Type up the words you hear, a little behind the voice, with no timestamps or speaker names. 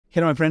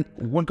Hello, my friend.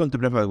 Welcome to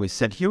Level with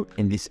Sergio.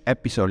 In this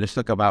episode, let's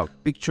talk about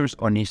pictures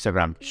on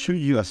Instagram. Should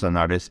you, as an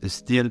artist,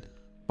 still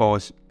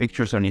post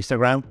pictures on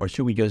Instagram, or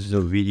should we just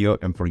do video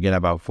and forget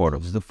about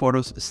photos? Do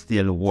photos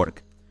still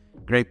work?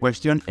 Great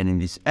question. And in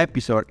this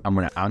episode, I'm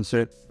going to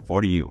answer it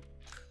for you.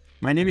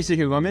 My name is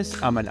Sergio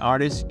Gomez. I'm an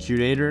artist,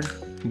 curator,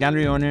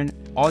 gallery owner,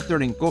 author,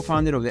 and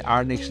co-founder of the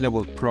Art NXT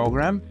Level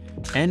program.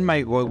 And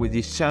my goal with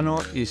this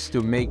channel is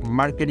to make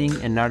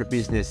marketing and art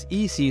business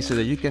easy so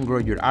that you can grow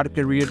your art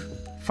career,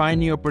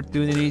 find new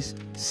opportunities,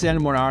 sell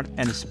more art,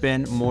 and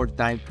spend more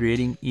time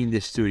creating in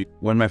the studio.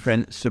 Well, my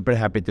friend, super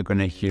happy to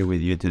connect here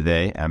with you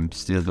today. I'm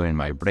still doing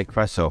my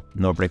breakfast, so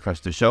no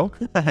breakfast to show.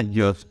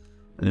 Just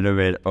a little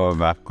bit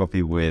of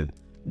coffee with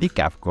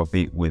decaf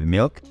coffee with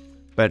milk.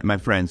 But my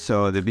friend,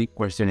 so the big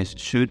question is,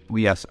 should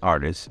we as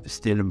artists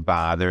still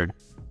bother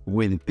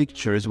with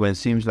pictures when it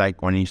seems like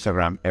on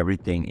Instagram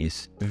everything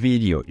is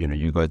video? You know,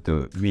 you go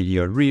to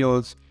video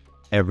reels,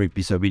 every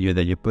piece of video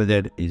that you put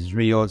there is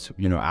reels.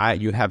 You know,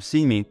 you have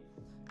seen me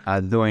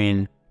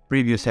doing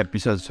previous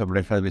episodes of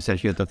Breakfast with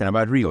Sergio talking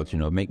about reels. You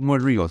know, make more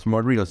reels,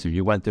 more reels. If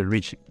you want to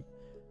reach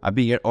a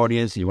bigger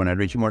audience, you want to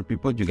reach more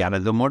people, you gotta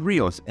do more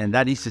reels. And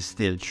that is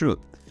still true.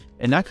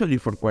 And actually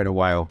for quite a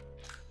while,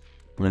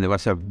 when there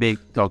was a big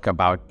talk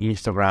about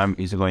Instagram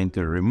is going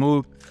to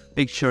remove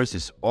pictures,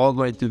 it's all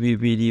going to be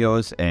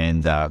videos,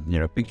 and you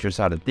know, pictures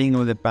are the thing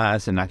of the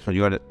past, and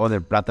actually other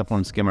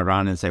platforms came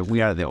around and said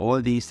we are the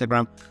old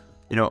Instagram.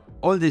 You know,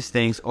 all these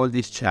things, all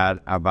this chat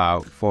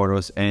about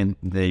photos and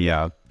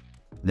the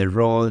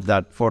role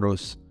that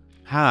photos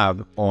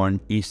have on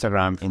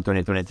Instagram in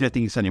 2023, I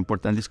think it's an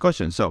important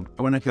discussion. So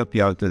I want to help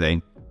you out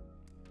today,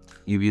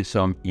 give you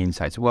some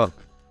insights. Well,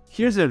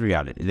 here's the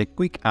reality. The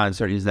quick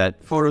answer is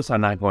that photos are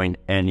not going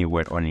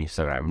anywhere on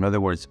Instagram. In other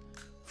words,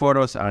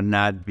 photos are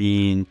not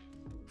being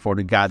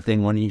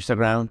forgotten on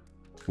Instagram,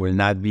 will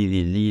not be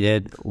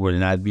deleted, will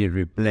not be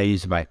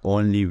replaced by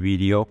only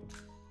video.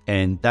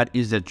 And that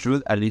is the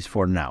truth, at least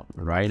for now,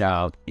 right?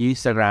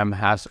 Instagram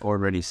has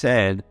already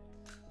said,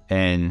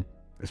 and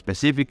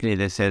specifically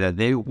they said that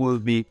they will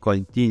be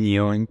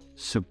continuing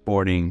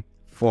supporting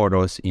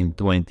photos in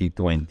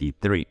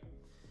 2023.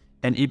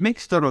 And it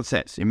makes total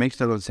sense. It makes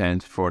total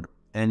sense for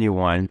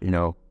anyone, you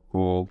know,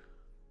 who,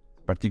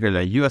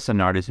 particularly you as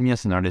an artist, me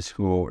as an artist,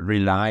 who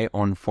rely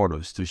on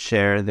photos to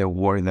share the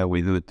work that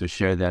we do, to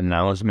share the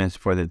announcements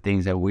for the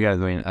things that we are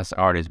doing as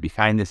artists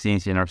behind the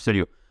scenes in our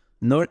studio.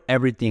 Not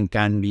everything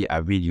can be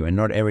a video, and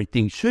not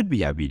everything should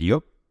be a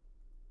video,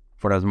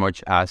 for as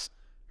much as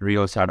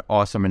reels are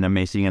awesome and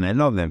amazing and I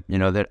love them. You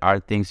know, there are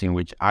things in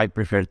which I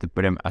prefer to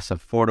put them as a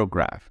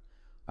photograph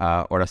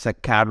or as a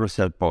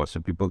carousel post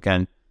so people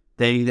can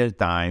take their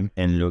time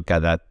and look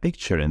at that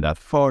picture and that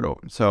photo.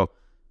 So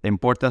the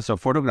importance of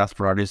photographs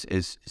for artists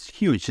is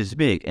huge, it's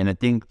big. And I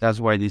think that's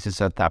why this is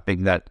a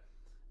topic that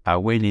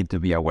we need to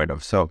be aware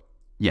of. So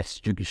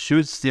yes, you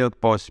should still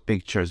post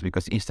pictures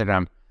because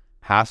Instagram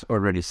has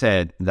already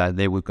said that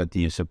they will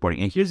continue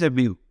supporting. And here's a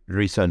big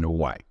reason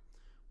why.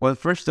 Well,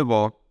 first of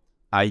all,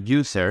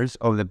 users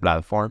of the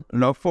platform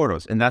love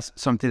photos. And that's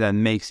something that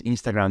makes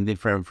Instagram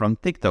different from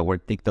TikTok, where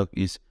TikTok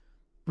is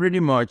pretty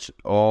much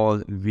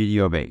all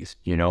video based,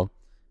 you know,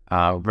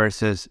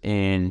 versus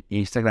in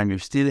Instagram, you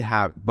still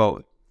have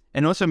both.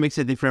 And also makes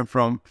it different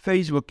from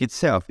Facebook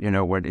itself, you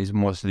know, where it is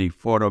mostly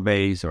photo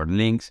based or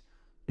links.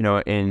 You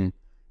know, in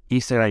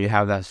Instagram, you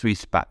have that sweet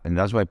spot, and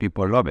that's why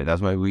people love it.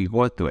 That's why we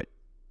go to it.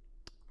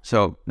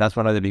 So that's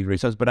one of the big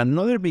reasons. But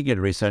another bigger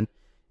reason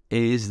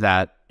is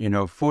that, you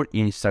know, for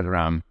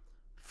Instagram,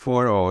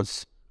 for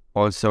us,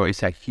 also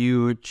is a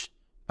huge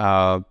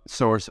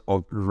source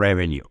of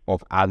revenue,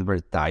 of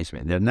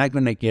advertisement. They're not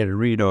going to get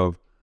rid of,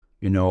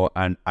 you know,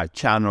 a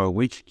channel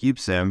which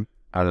gives them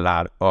a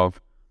lot of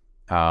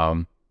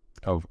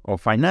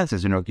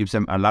finances, you know, gives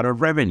them a lot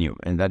of revenue,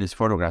 and that is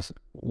photographs.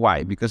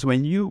 Why? Because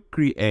when you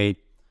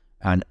create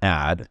an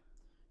ad,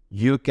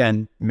 you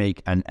can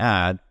make an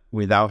ad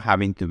without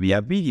having to be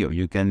a video.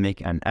 You can make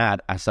an ad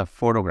as a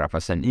photograph,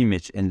 as an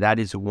image, and that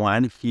is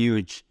one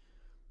huge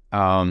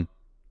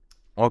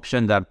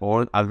option that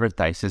all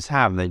advertisers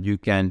have, that you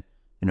can,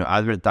 you know,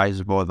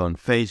 advertise both on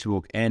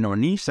Facebook and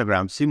on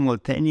Instagram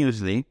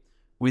simultaneously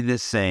with the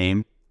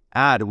same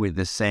ad, with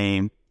the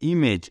same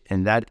image.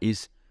 And that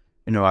is,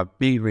 you know, a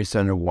big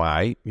reason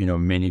why, you know,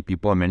 many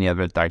people, many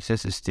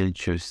advertisers still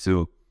choose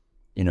to,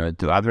 you know,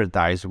 to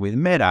advertise with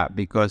Meta,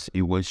 because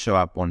it will show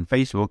up on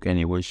Facebook and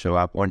it will show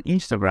up on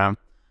Instagram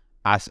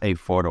as a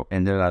photo.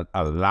 And there are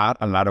a lot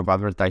of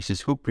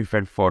advertisers who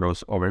prefer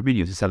photos over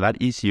videos. It's a lot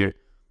easier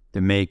to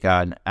make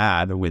an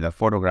ad with a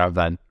photograph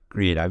than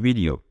create a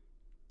video.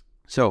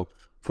 So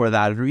for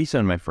that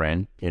reason, my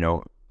friend, you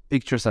know,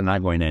 pictures are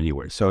not going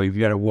anywhere. So if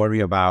you're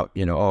worried about,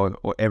 you know,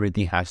 oh,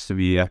 everything has to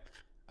be a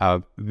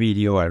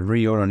video, a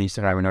reel on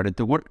Instagram in order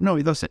to work, no,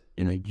 it doesn't.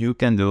 You know, you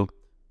can do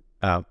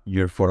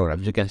your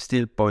photographs. You can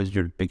still post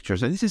your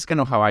pictures. And this is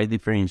kind of how I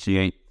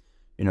differentiate,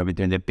 you know,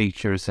 between the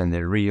pictures and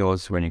the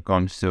reels when it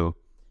comes to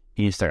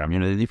Instagram, you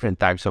know, the different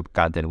types of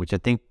content, which I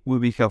think will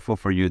be helpful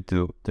for you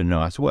to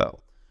know as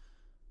well.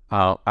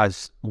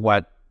 As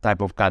what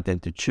type of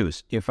content to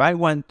choose. If I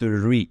want to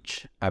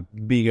reach a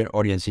bigger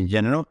audience in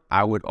general,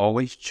 I would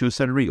always choose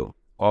a reel.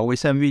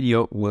 Always a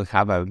video will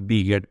have a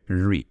bigger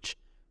reach.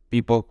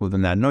 People who do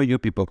not know you,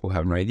 people who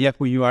have no idea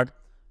who you are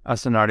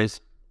as an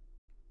artist,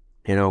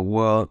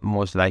 will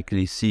most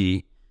likely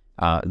see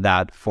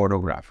that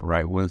photograph,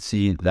 right? We'll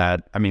see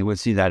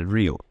that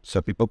reel.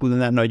 So people who do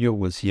not know you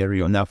will see a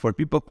reel. Now, for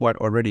people who are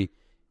already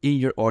in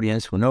your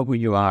audience, who know who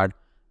you are,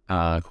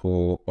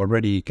 who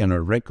already kind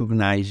of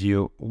recognize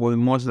you, will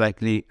most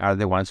likely are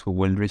the ones who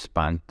will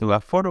respond to a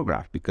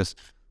photograph, because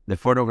the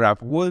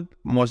photograph would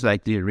most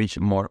likely reach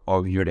more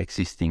of your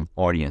existing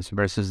audience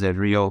versus the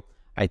reel.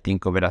 I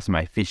think of it as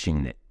my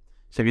fishing net.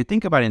 So if you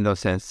think about it in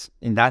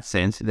that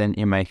sense, then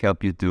it might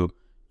help you to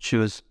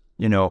choose,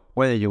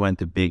 whether you want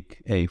to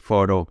pick a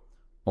photo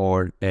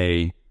or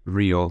a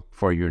reel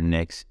for your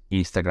next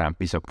Instagram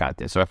piece of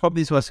content. So I hope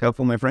this was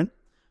helpful, my friend,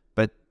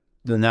 but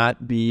do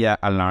not be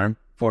alarmed.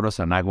 Photos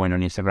are not going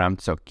on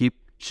Instagram. So keep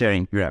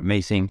sharing your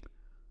amazing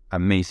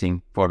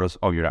photos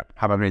of your art.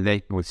 Have a great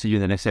day. We'll see you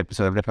in the next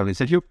episode of Definitely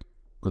Sergio.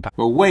 Goodbye.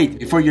 But wait,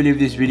 before you leave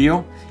this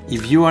video,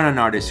 if you are an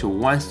artist who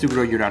wants to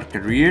grow your art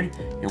career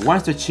and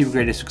wants to achieve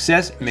greater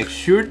success, make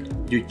sure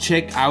you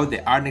check out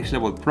the Art NXT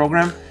Level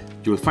program.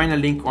 You will find a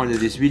link under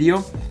this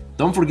video.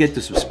 Don't forget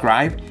to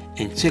subscribe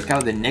and check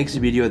out the next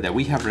video that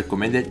we have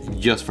recommended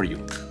just for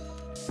you.